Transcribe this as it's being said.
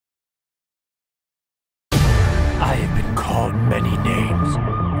called many names.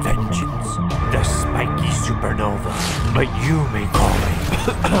 Vengeance, the spiky supernova, but you may call me...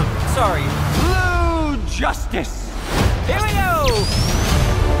 Sorry, Blue Justice! Here we go!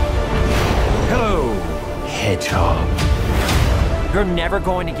 Hello, Hedgehog. You're never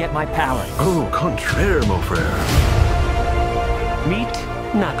going to get my power. Oh, contraire, mon frère. Meet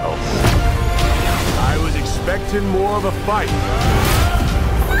Knuckles. I was expecting more of a fight.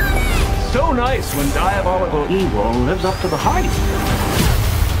 So nice when diabolical evil lives up to the hype.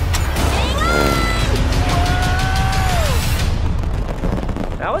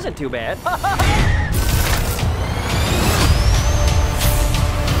 That wasn't too bad.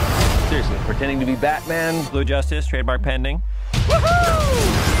 Seriously, pretending to be Batman? Blue Justice, trademark pending.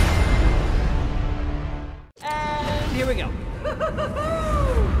 Woohoo! And Here we go.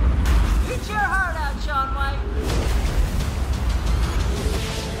 eat your heart out, Shaun White.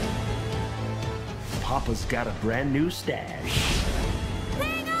 Papa's got a brand new stash.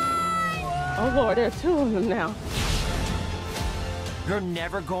 Oh Lord, there are two of them now. You're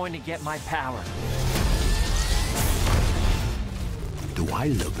never going to get my power. Do I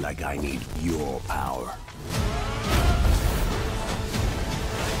look like I need your power?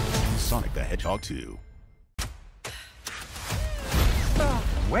 Sonic the Hedgehog 2.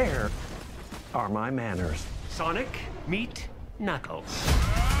 Where are my manners? Sonic, meet Knuckles.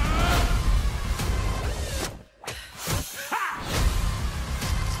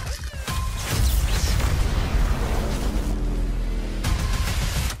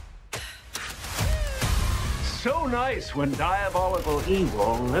 So nice when diabolical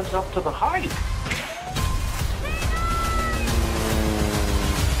evil lives up to the hype.